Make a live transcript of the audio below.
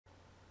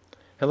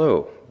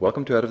Hello,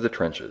 welcome to Out of the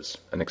Trenches,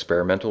 an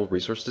experimental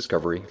resource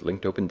discovery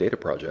linked open data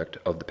project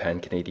of the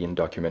Pan-Canadian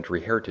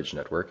Documentary Heritage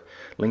Network,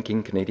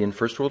 linking Canadian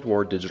First World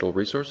War digital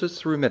resources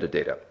through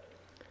metadata.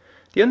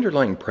 The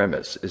underlying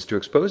premise is to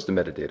expose the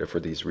metadata for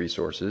these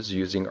resources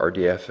using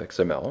RDF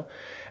XML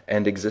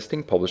and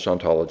existing published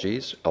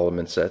ontologies,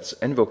 element sets,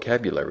 and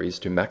vocabularies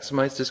to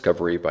maximize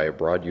discovery by a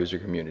broad user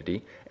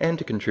community and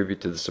to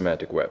contribute to the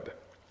semantic web.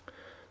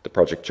 The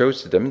project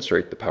chose to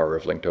demonstrate the power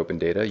of linked open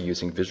data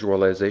using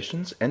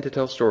visualizations and to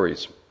tell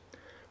stories.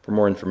 For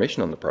more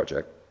information on the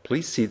project,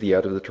 please see the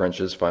Out of the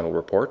Trenches final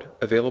report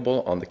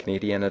available on the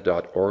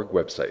Canadiana.org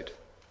website.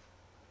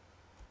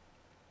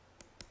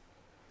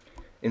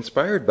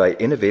 Inspired by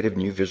innovative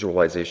new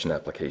visualization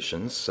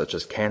applications such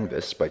as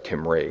Canvas by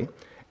Tim Ray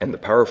and the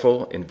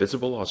powerful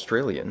Invisible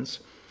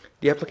Australians,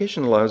 the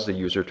application allows the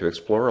user to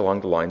explore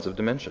along the lines of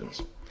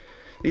dimensions.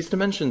 These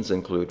dimensions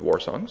include war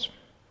songs,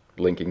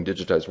 linking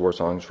digitized war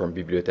songs from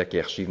Bibliothèque et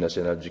Archives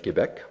Nationales du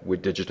Québec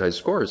with digitized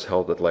scores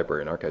held at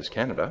Library and Archives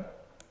Canada,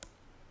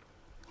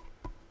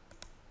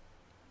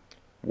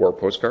 war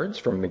postcards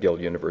from McGill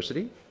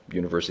University,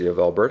 University of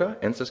Alberta,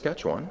 and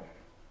Saskatchewan,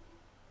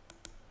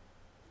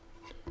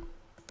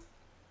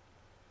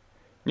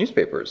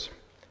 newspapers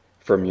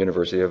from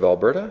University of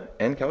Alberta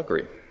and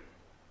Calgary,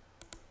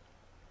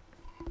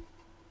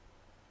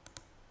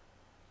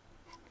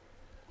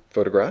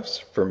 photographs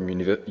from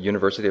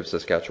University of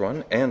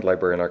Saskatchewan and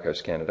Library and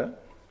Archives Canada,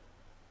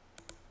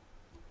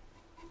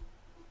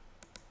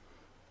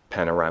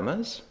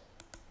 panoramas,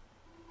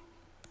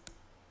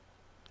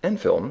 and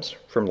films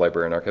from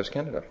Library and Archives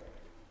Canada.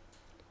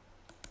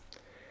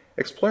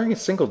 Exploring a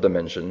single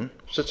dimension,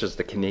 such as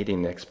the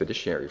Canadian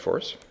Expeditionary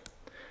Force,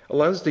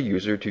 allows the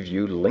user to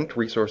view linked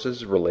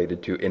resources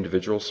related to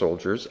individual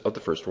soldiers of the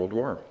First World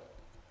War.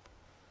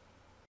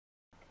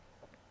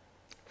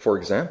 For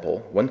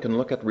example, one can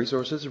look at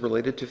resources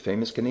related to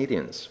famous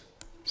Canadians,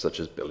 such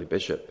as Billy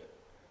Bishop,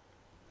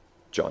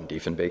 John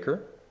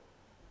Diefenbaker,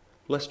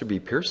 Lester B.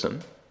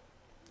 Pearson,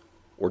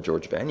 or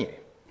George Vanier.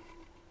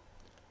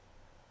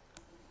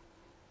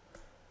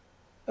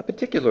 A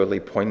particularly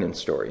poignant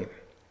story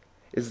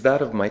is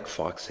that of Mike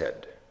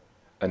Foxhead,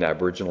 an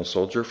Aboriginal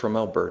soldier from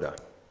Alberta.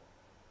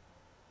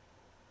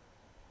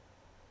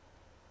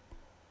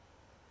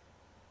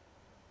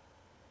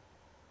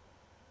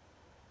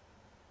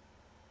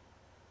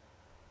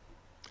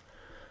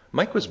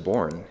 Mike was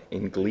born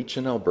in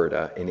Gleechan,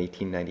 Alberta in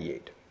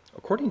 1898.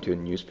 According to a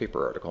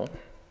newspaper article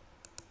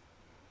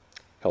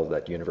held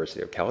at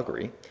University of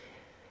Calgary,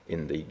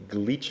 in the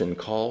Gleechan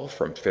Call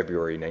from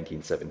February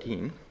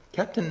 1917,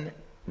 Captain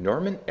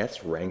Norman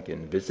S.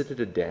 Rankin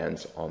visited a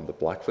dance on the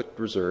Blackfoot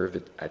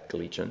Reserve at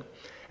Gleechan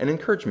and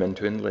encouraged men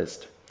to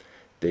enlist.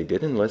 They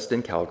did enlist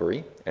in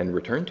Calgary and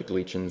returned to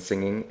Gleechan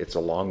singing "It's a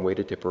Long Way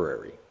to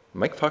Tipperary."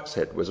 Mike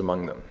Foxhead was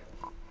among them.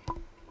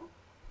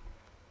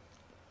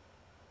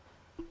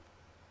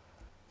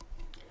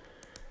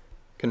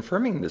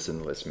 Confirming this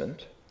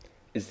enlistment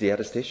is the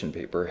attestation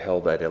paper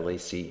held at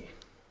LAC.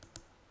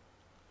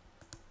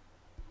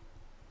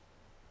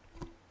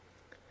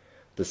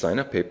 The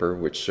sign-up paper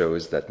which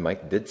shows that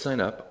Mike did sign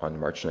up on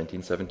March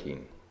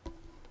 1917.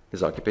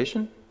 His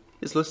occupation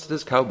is listed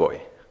as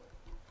cowboy.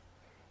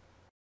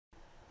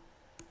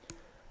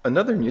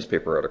 Another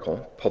newspaper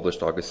article,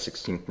 published August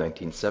 16,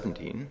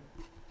 1917,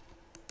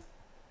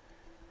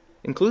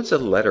 includes a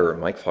letter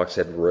Mike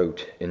Foxhead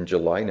wrote in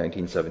July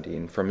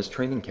 1917 from his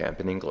training camp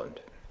in England.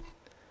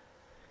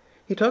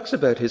 He talks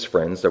about his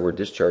friends that were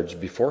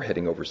discharged before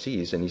heading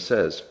overseas, and he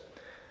says,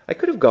 "I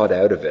could have got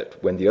out of it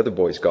when the other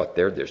boys got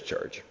their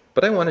discharge,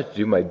 but I wanted to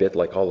do my bit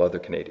like all other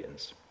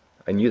Canadians.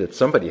 I knew that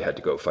somebody had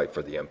to go fight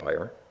for the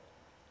Empire.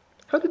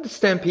 How did the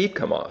stampede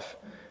come off?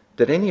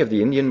 Did any of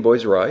the Indian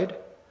boys ride?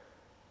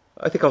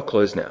 I think I'll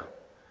close now.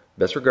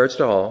 Best regards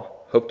to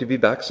all. Hope to be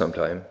back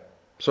sometime.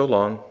 So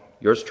long.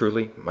 Yours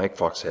truly, Mike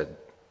Foxhead."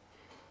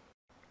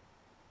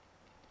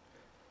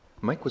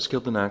 Mike was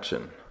killed in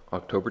action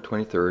October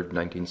 23,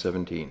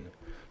 1917,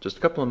 just a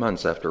couple of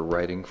months after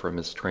writing from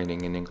his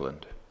training in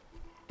England.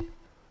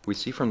 We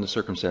see from the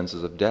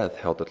circumstances of death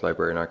held at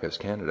Library and Archives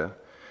Canada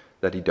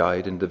that he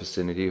died in the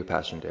vicinity of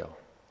Passchendaele.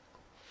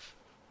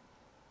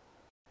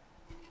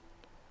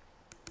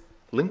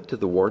 Linked to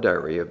the war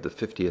diary of the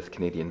 50th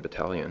Canadian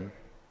Battalion,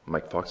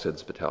 Mike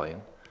Foxhead's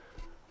battalion,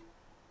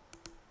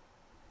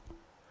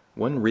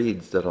 one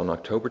reads that on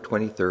October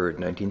 23,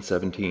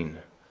 1917,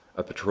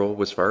 a patrol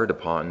was fired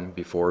upon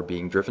before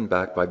being driven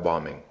back by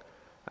bombing.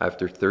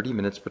 After 30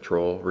 minutes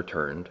patrol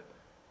returned,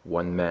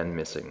 one man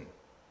missing.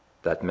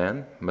 That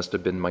man must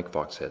have been Mike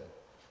Foxhead.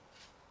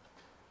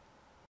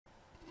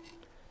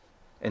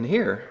 And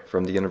here,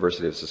 from the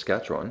University of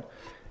Saskatchewan,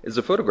 is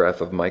a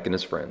photograph of Mike and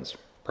his friends,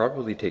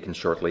 probably taken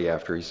shortly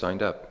after he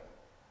signed up.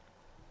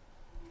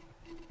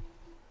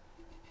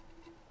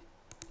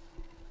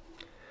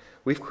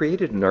 We've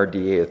created an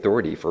RDA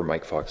authority for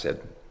Mike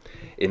Foxhead,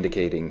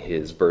 indicating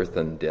his birth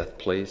and death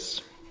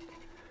place,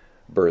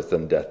 birth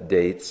and death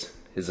dates,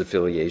 his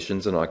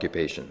affiliations and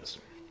occupations.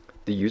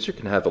 The user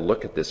can have a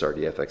look at this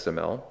RDF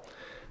XML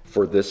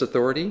for this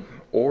authority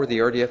or the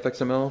RDF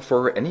XML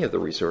for any of the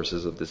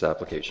resources of this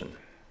application.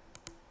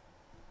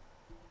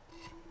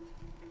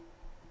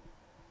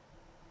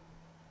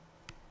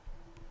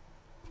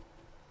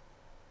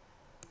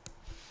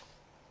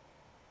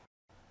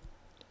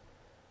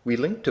 We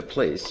link to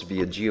place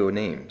via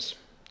GeoNames.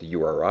 The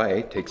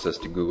URI takes us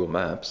to Google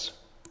Maps,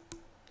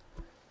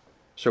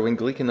 showing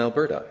Gleekin,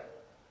 Alberta.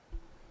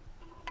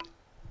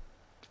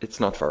 It's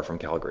not far from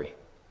Calgary.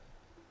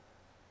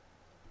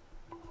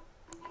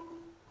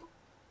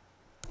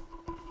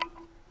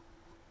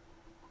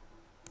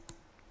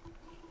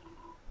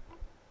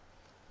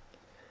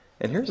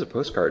 And here's a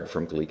postcard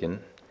from Gleekin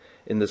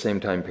in the same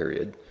time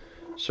period,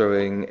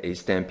 showing a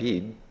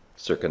stampede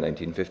circa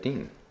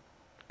 1915.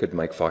 Could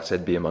Mike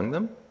Foxhead be among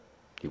them?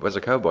 He was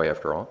a cowboy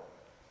after all.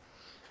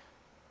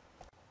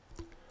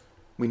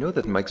 We know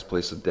that Mike's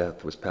place of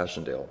death was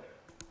Passchendaele,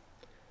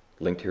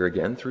 linked here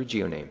again through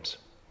GeoNames.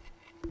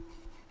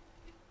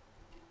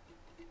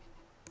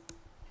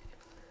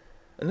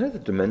 Another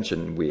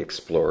dimension we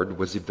explored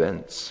was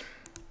events.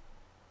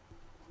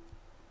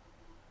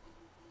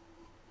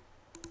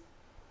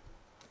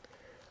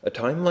 A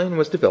timeline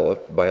was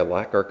developed by a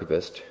LAC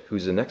archivist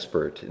who's an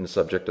expert in the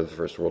subject of the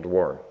First World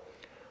War.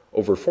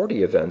 Over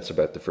 40 events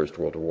about the First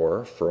World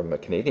War from a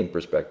Canadian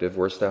perspective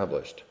were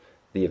established.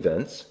 The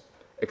events,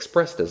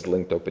 expressed as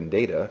linked open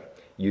data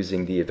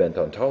using the event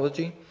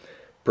ontology,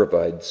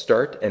 provide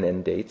start and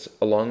end dates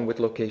along with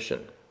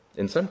location.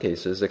 In some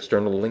cases,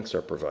 external links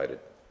are provided.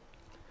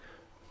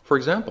 For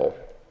example,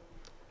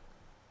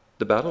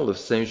 the Battle of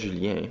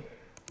Saint-Julien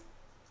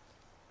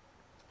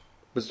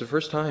was the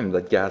first time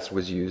that gas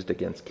was used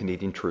against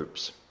Canadian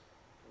troops.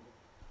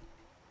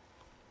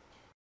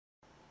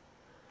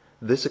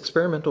 This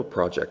experimental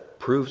project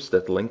proves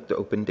that linked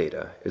open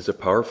data is a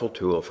powerful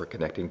tool for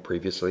connecting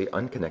previously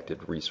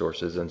unconnected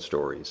resources and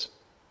stories.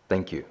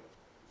 Thank you.